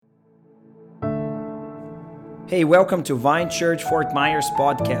Hey, welcome to Vine Church Fort Myers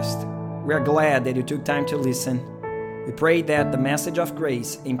podcast. We are glad that you took time to listen. We pray that the message of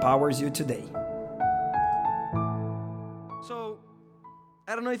grace empowers you today. So,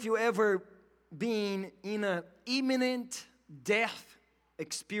 I don't know if you ever been in an imminent death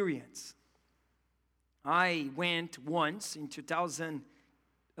experience. I went once in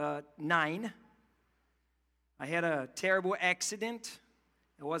 2009. I had a terrible accident.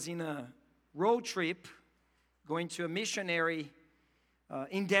 I was in a road trip going to a missionary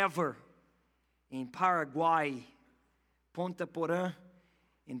endeavor in Paraguay, Ponta Porã,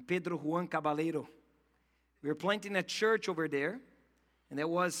 and Pedro Juan Caballero. We were planting a church over there, and there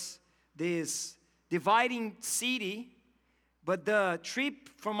was this dividing city, but the trip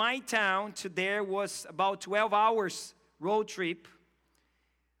from my town to there was about 12 hours road trip.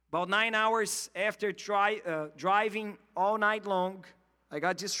 About 9 hours after driving all night long, I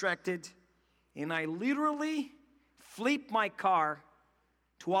got distracted, and I literally flipped my car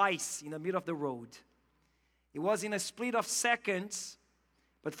twice in the middle of the road. It was in a split of seconds,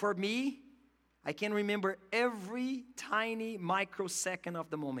 but for me, I can remember every tiny microsecond of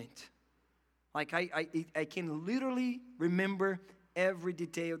the moment. Like I can literally remember every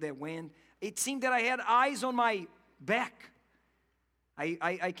detail that went. It seemed that I had eyes on my back.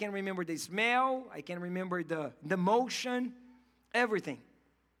 I can remember the smell, I can remember the motion, everything.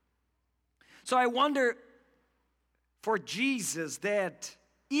 So I wonder, for Jesus, that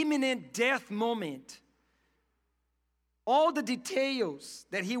imminent death moment, all the details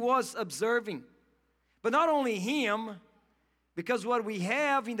that he was observing, but not only him, because what we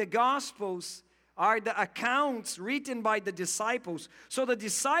have in the Gospels are the accounts written by the disciples. So the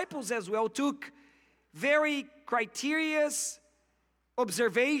disciples as well took very criterious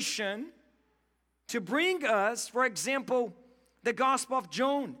observation to bring us, for example, the Gospel of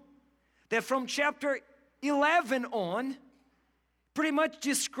John, that from chapter 11 on, pretty much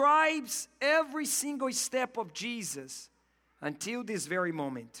describes every single step of Jesus until this very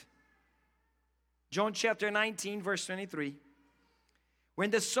moment. John chapter 19, verse 23.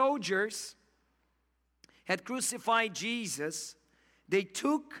 When the soldiers had crucified Jesus, they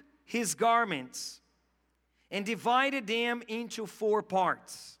took his garments and divided them into 4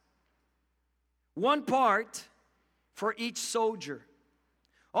 parts. 1 part for each soldier.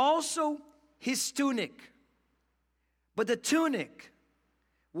 Also his tunic. But the tunic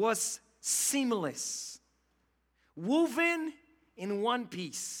was seamless, woven in one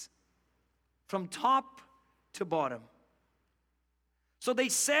piece, from top to bottom. So they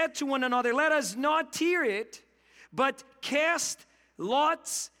said to one another, "Let us not tear it, but cast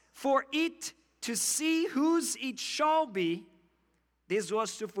lots for it to see whose it shall be." This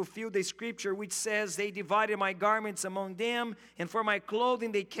was to fulfill the scripture which says, "They divided my garments among them, and for my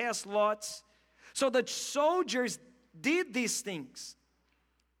clothing they cast lots." So the soldiers did these things.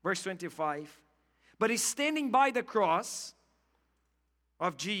 Verse 25. But standing by the cross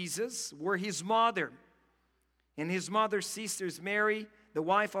of Jesus were his mother and his mother's sisters, Mary, the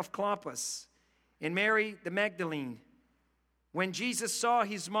wife of Clopas, and Mary the Magdalene. When Jesus saw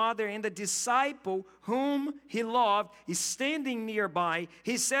his mother and the disciple whom he loved is standing nearby,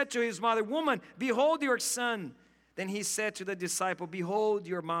 he said to his mother, "Woman, behold your son." Then he said to the disciple, "Behold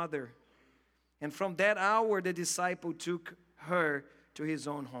your mother." And from that hour, the disciple took her to his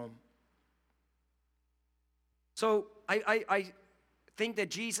own home. So I think that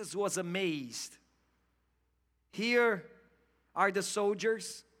Jesus was amazed. Here are the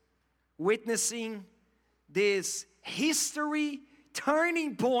soldiers witnessing this history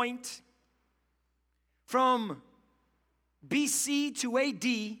turning point from BC to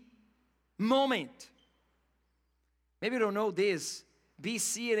AD moment. Maybe you don't know this.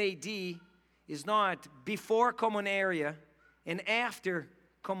 BC and AD is not before common area and after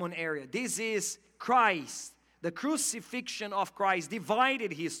common area. This is Christ, the crucifixion of Christ,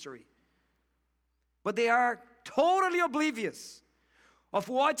 divided history. But they are totally oblivious of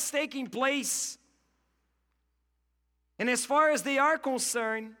what's taking place. And as far as they are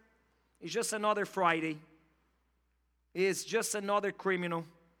concerned, it's just another Friday. It's just another criminal.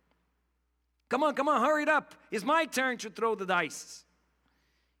 Come on, hurry it up. It's my turn to throw the dice.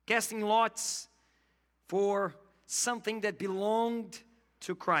 Casting lots for something that belonged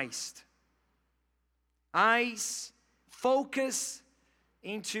to Christ. Eyes focus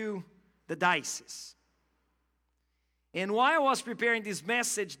into the dice. And while I was preparing this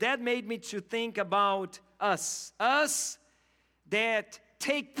message, that made me to think about us. Us that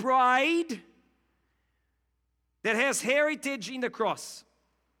take pride, that has heritage in the cross.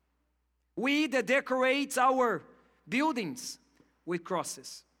 We that decorate our buildings with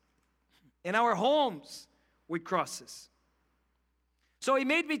crosses. In our homes with crosses. So it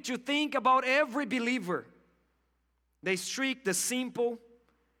made me to think about every believer. The strict, the simple,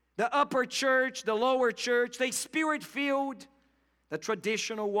 the upper church, the lower church, the spirit-filled, the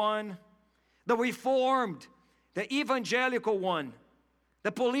traditional one, the reformed, the evangelical one,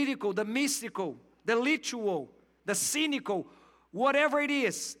 the political, the mystical, the ritual, the cynical, whatever it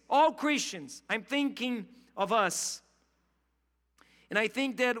is, all Christians. I'm thinking of us. And I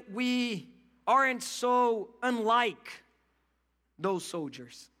think that we aren't so unlike those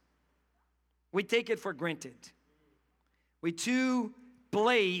soldiers. We take it for granted. We too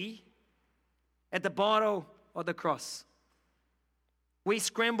play at the bottom of the cross. We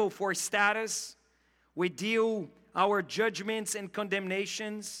scramble for status. We deal our judgments and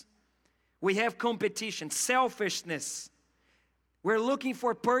condemnations. We have competition, selfishness. We're looking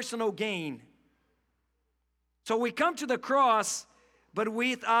for personal gain. So we come to the cross, but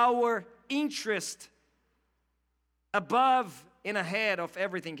with our interest above and ahead of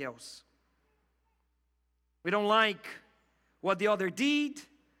everything else. We don't like what the other did,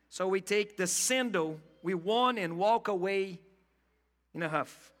 so we take the sandal we won and walk away in a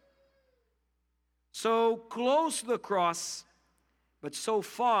huff. So close to the cross, but so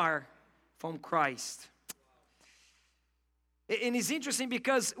far from Christ. And it's interesting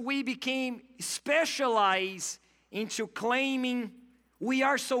because we became specialized into claiming we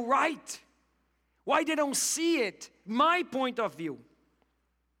are so right. Why they don't see it? My point of view.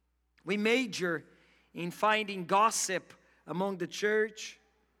 We major in finding gossip among the church,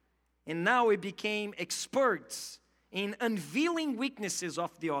 and now we became experts in unveiling weaknesses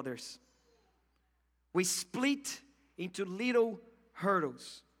of the others. We split into little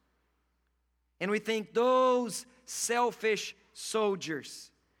hurdles. And we think those selfish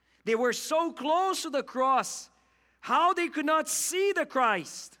soldiers, they were so close to the cross, how they could not see the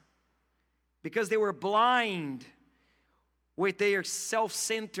Christ? Because they were blind with their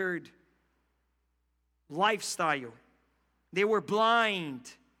self-centered lifestyle. They were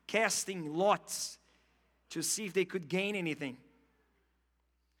blind, casting lots to see if they could gain anything.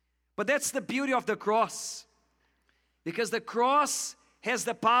 But that's the beauty of the cross, because the cross has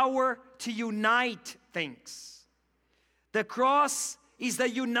the power to unite things. The cross is the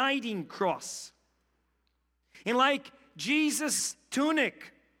uniting cross. And like Jesus'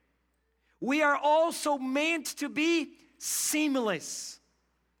 tunic, we are also meant to be seamless.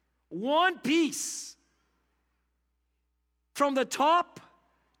 One piece. From the top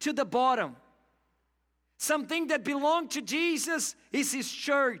to the bottom. Something that belonged to Jesus is His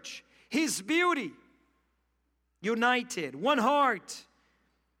church, His beauty. United, one heart.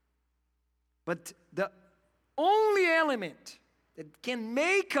 But the only element that can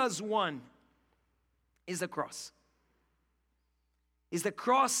make us one is the cross. Is the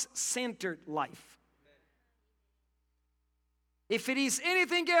cross-centered life. If it is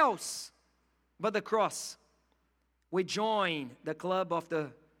anything else but the cross, we join the club of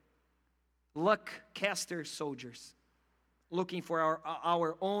the luck-caster soldiers, looking for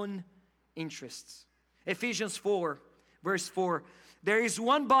our own interests. Ephesians 4, verse 4, there is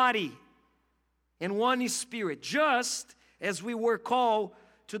one body and one Spirit, just as we were called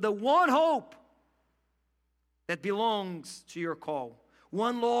to the one hope that belongs to your call.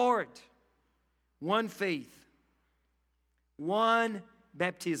 One Lord, one faith, one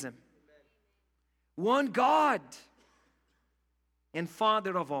baptism, one God and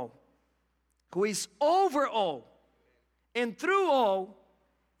Father of all, who is over all and through all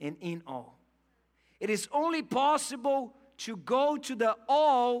and in all. It is only possible to go to the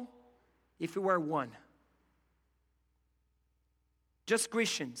all if we are one. Just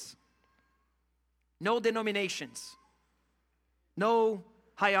Christians. No denominations. No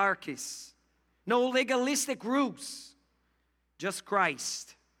hierarchies. No legalistic rules. Just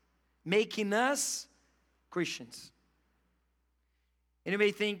Christ making us Christians. And you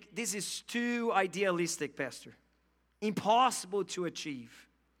may think, this is too idealistic, Pastor. Impossible to achieve.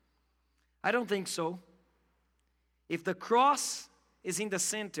 I don't think so. If the cross is in the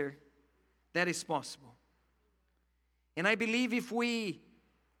center, that is possible. And I believe if we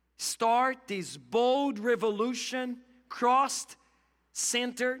start this bold revolution,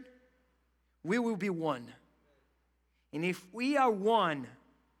 cross-centered, we will be one. And if we are one,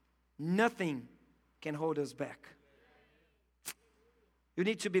 nothing can hold us back. You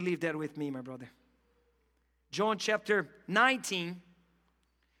need to believe that with me, my brother. John chapter 19,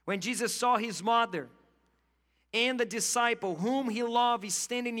 when Jesus saw his mother and the disciple whom he loved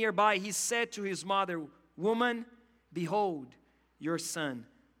standing nearby, he said to his mother, "Woman, behold your son."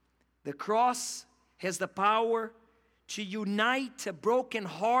 The cross has the power to unite a broken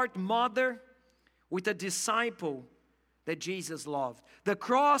heart mother with a disciple that Jesus loved. The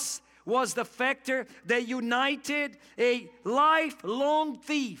cross was the factor that united a lifelong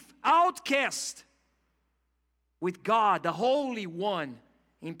thief, outcast, with God, the Holy One,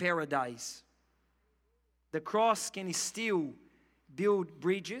 in paradise. The cross can still build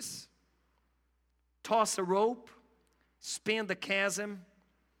bridges, toss a rope, span the chasm.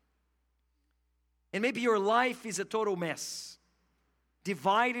 And maybe your life is a total mess,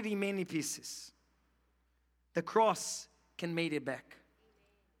 divided in many pieces. The cross can make it back.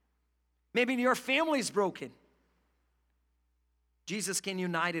 Maybe your family is broken. Jesus can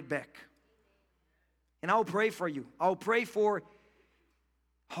unite it back. And I'll pray for you. I'll pray for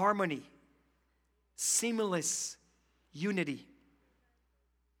harmony, seamless unity.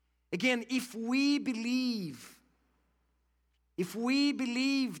 Again, if we believe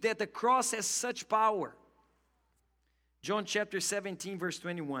that the cross has such power, John chapter 17 verse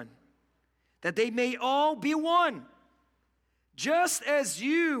 21, that they may all be one, just as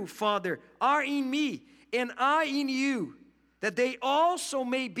you, Father, are in me and I in you, that they also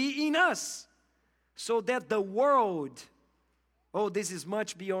may be in us, so that the world, oh, this is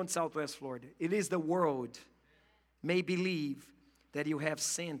much beyond Southwest Florida, it is the world, may believe that you have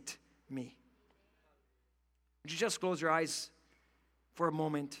sent me. Would you just close your eyes for a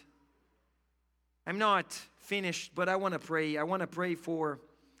moment? I'm not finished, but I want to pray. I want to pray for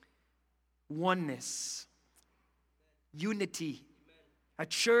oneness, unity, a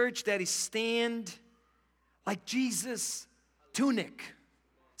church that is stand like Jesus' tunic,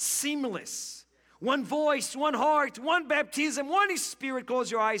 seamless, one voice, one heart, one baptism, one Spirit. Close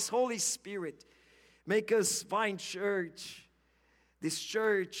your eyes. Holy Spirit, make us find church, this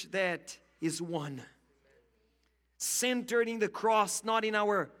church that is one, centered in the cross, not in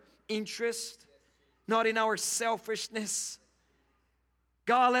our interest, not in our selfishness.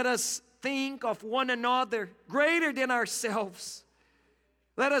 God, let us think of one another greater than ourselves.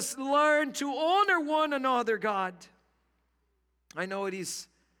 Let us learn to honor one another, God. I know it is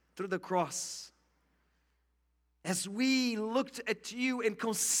through the cross. As we looked at you and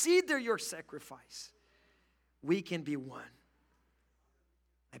consider your sacrifice, we can be one.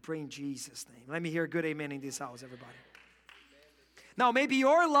 I pray in Jesus' name. Let me hear a good amen in this house, everybody. Now, maybe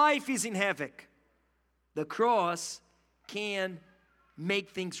your life is in havoc. The cross can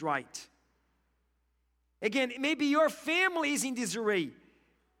make things right. Again, maybe your family is in disarray.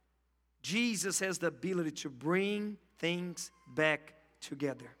 Jesus has the ability to bring things back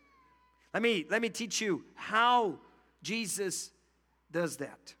together. Let me teach you how Jesus does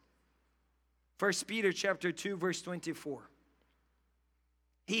that. 1 Peter chapter 2, verse 24.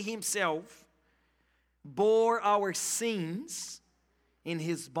 He himself bore our sins in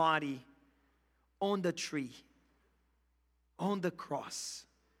his body on the tree, on the cross,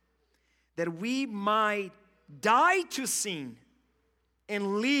 that we might die to sin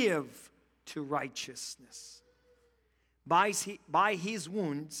and live to righteousness. By his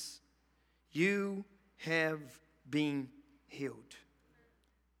wounds, you have been healed.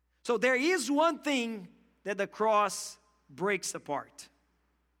 So there is one thing that the cross breaks apart.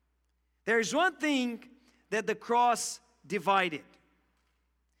 There is one thing that the cross divided.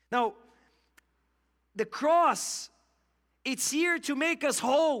 Now, the cross, it's here to make us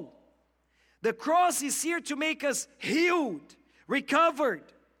whole. The cross is here to make us healed, recovered.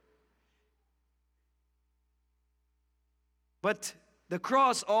 But the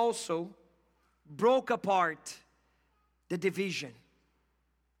cross also broke apart the division,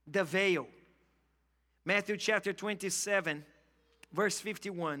 the veil. Matthew chapter 27, verse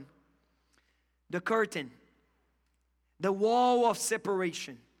 51. The curtain, the wall of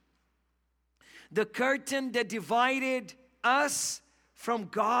separation. The curtain that divided us from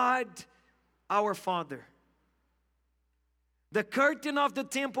God, our Father. The curtain of the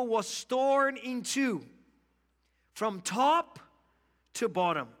temple was torn in two, from top to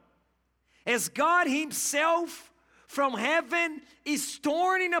bottom. As God himself from heaven is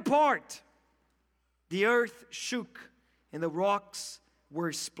torn apart, the earth shook and the rocks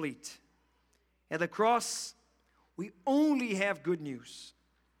were split. At the cross, we only have good news.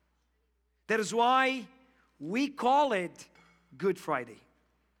 That is why we call it Good Friday.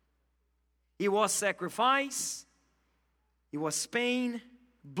 It was sacrifice, it was pain,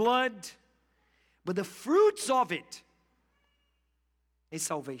 blood, but the fruits of it is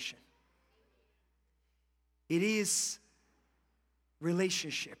salvation. It is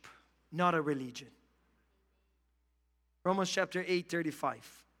relationship, not a religion. Romans chapter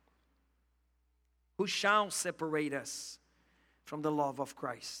 8:35. Who shall separate us from the love of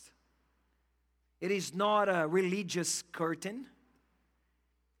Christ? It is not a religious curtain.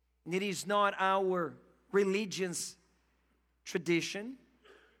 And it is not our religion's tradition.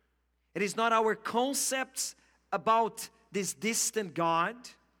 It is not our concepts about this distant God.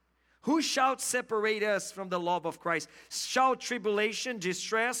 Who shall separate us from the love of Christ? Shall tribulation,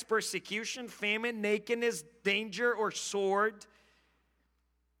 distress, persecution, famine, nakedness, danger, or sword?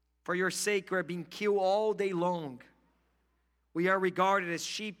 For your sake we are being killed all day long. We are regarded as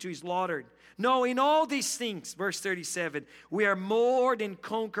sheep to be slaughtered. No, in all these things, verse 37, we are more than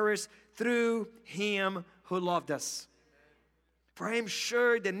conquerors through Him who loved us. For I am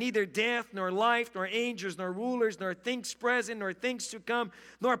sure that neither death, nor life, nor angels, nor rulers, nor things present, nor things to come,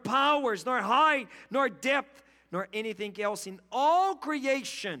 nor powers, nor height, nor depth, nor anything else in all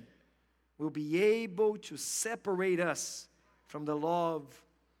creation will be able to separate us from the love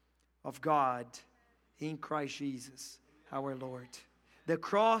of God in Christ Jesus, our Lord. The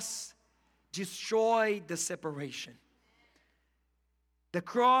cross destroyed the separation. The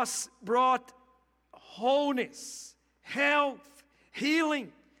cross brought wholeness, health,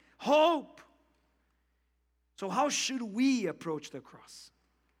 healing, hope. So how should we approach the cross?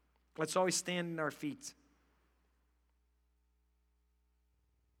 Let's always stand on our feet.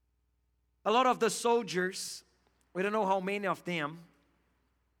 A lot of the soldiers, we don't know how many of them,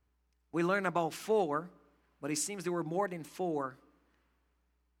 we learn about 4, but it seems there were more than 4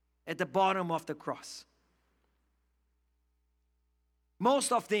 at the bottom of the cross.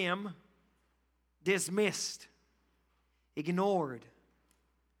 Most of them dismissed, ignored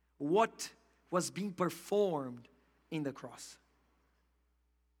what was being performed in the cross.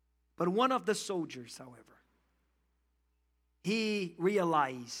 But one of the soldiers, however, he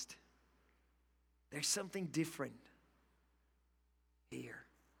realized there's something different here.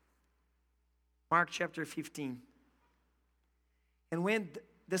 Mark chapter 15. And when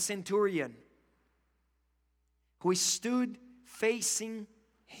the centurion who stood facing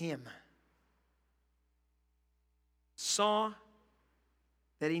him saw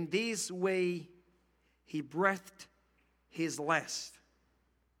that in this way he breathed his last,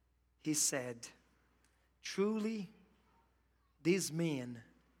 he said, truly this man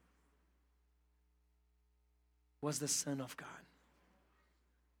was the Son of God.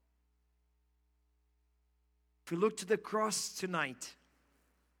 If we look to the cross tonight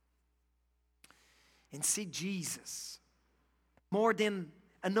and see Jesus more than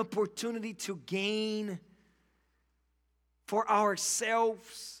an opportunity to gain for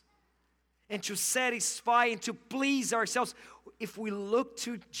ourselves and to satisfy and to please ourselves, if we look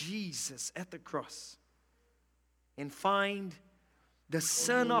to Jesus at the cross and find the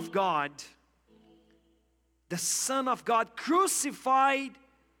Son of God crucified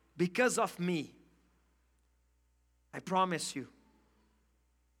because of me, I promise you,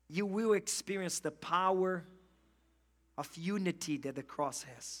 you will experience the power of unity that the cross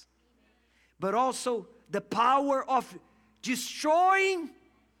has. But also the power of destroying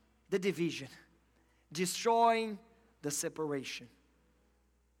the division, destroying the separation.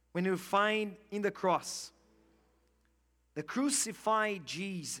 When you find in the cross the crucified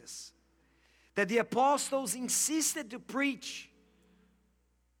Jesus that the apostles insisted to preach,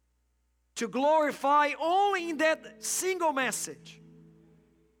 to glorify only in that single message,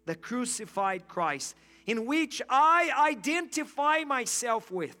 the crucified Christ, in which I identify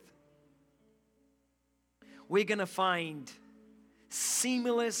myself with, we're going to find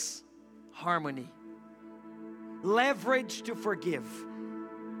seamless harmony, leverage to forgive,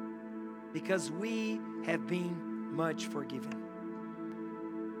 because we have been much forgiven.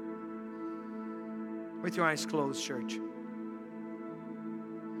 With your eyes closed, church,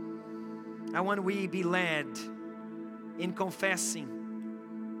 I want we be led in confessing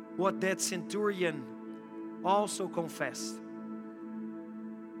what that centurion also confessed.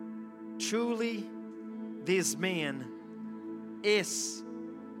 Truly, this man is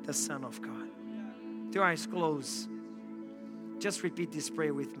the Son of God. With your eyes closed, just repeat this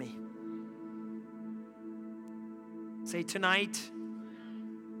prayer with me. Say, tonight,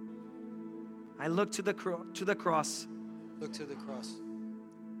 I look to the cross. Look to the cross.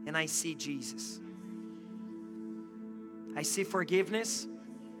 And I see Jesus. I see forgiveness.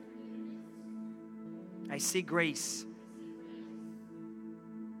 I see grace.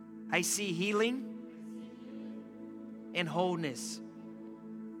 I see healing and wholeness.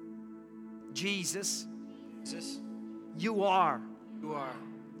 Jesus, you are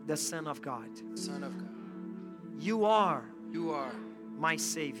the Son of God. Son of God. You are my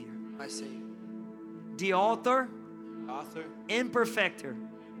Savior. My Savior. The author and perfecter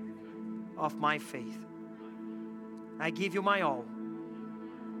of my faith. I give you my all.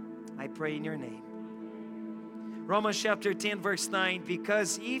 I pray in your name. Romans chapter 10 verse 9,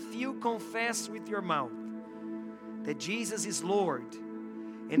 because if you confess with your mouth that Jesus is Lord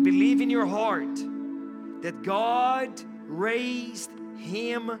and believe in your heart that God raised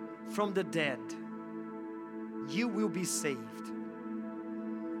Him from the dead, you will be saved.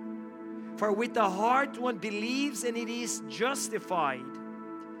 For with the heart one believes and it is justified,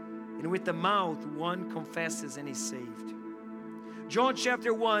 and with the mouth one confesses and is saved. John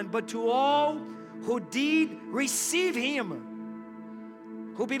chapter 1, but to all who did receive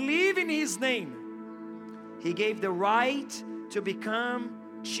Him, who believe in His name, He gave the right to become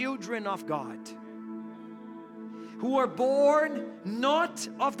children of God, who are born not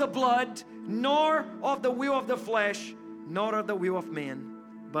of the blood, nor of the will of the flesh, nor of the will of man,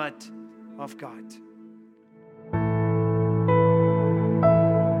 but of God.